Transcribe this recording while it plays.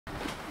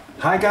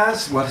Hi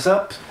guys, what's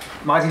up?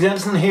 Michael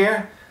Jensen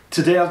here.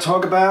 Today I'll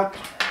talk about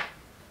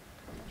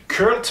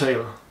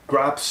curltail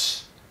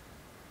grubs.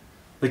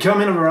 They come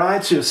in a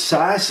variety of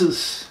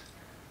sizes,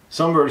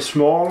 some very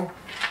small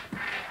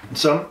and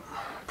some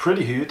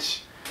pretty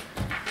huge.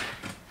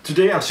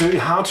 Today I'll show you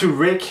how to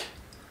rig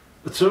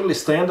a totally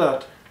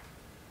standard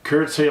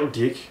curltail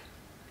jig.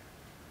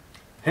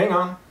 Hang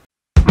on.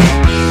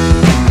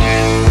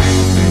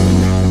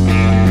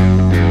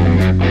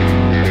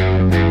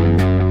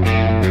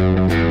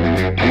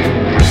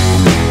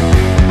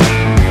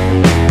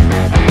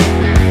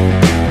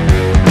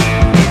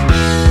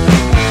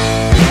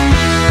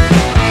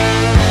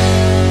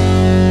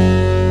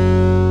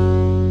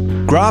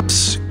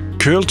 Grubs,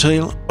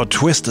 curltail or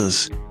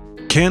twisters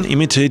can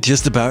imitate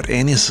just about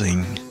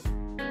anything.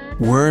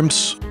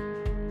 Worms,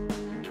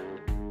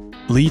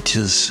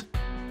 leeches,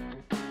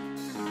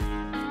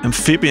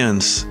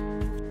 amphibians,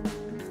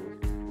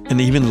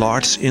 and even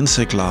large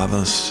insect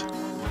larvas.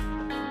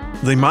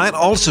 They might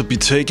also be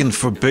taken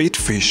for bait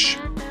fish,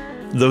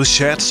 though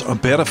shads are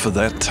better for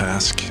that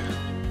task.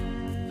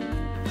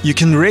 You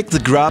can rig the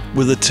grub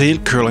with the tail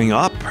curling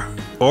up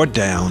or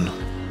down.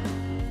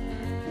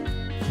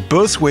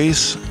 Both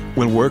ways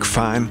will work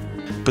fine,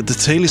 but the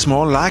tail is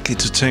more likely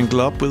to tangle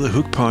up with a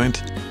hook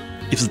point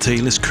if the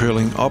tail is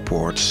curling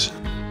upwards.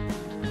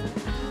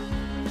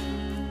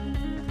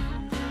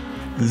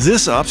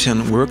 This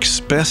option works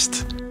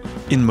best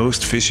in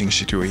most fishing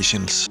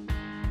situations.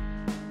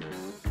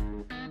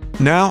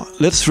 Now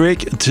let's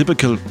rig a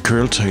typical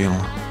curltail.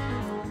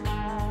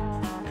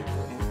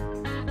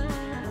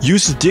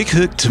 Use a jig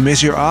hook to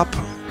measure up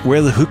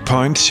where the hook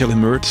point shall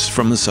emerge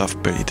from the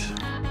soft bait.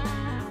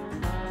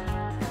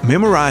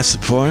 Memorize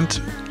the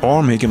point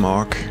or make a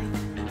mark.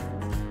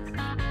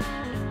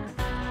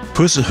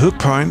 Push the hook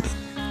point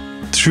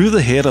through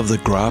the head of the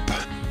grub,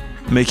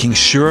 making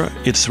sure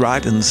it's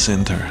right in the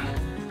center.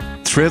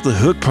 Thread the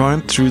hook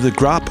point through the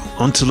grub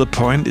until the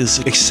point is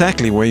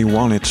exactly where you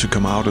want it to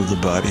come out of the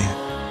body.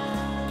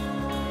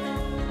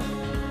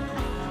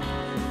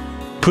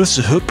 Push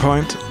the hook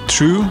point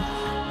through,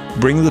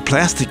 bring the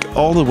plastic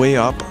all the way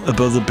up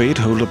above the bait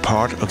holder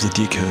part of the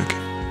jig hook.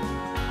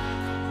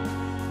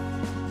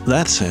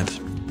 That's it.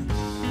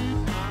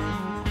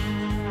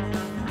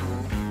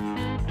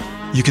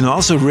 You can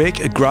also rig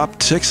a grub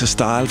Texas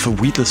style for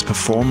weedless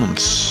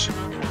performance,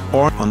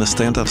 or on a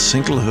standard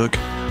single hook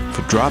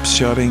for drop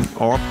shotting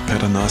or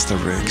paternoster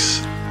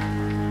rigs.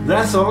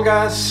 That's all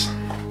guys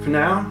for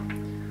now.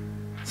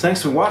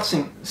 Thanks for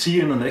watching. See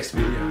you in the next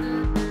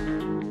video.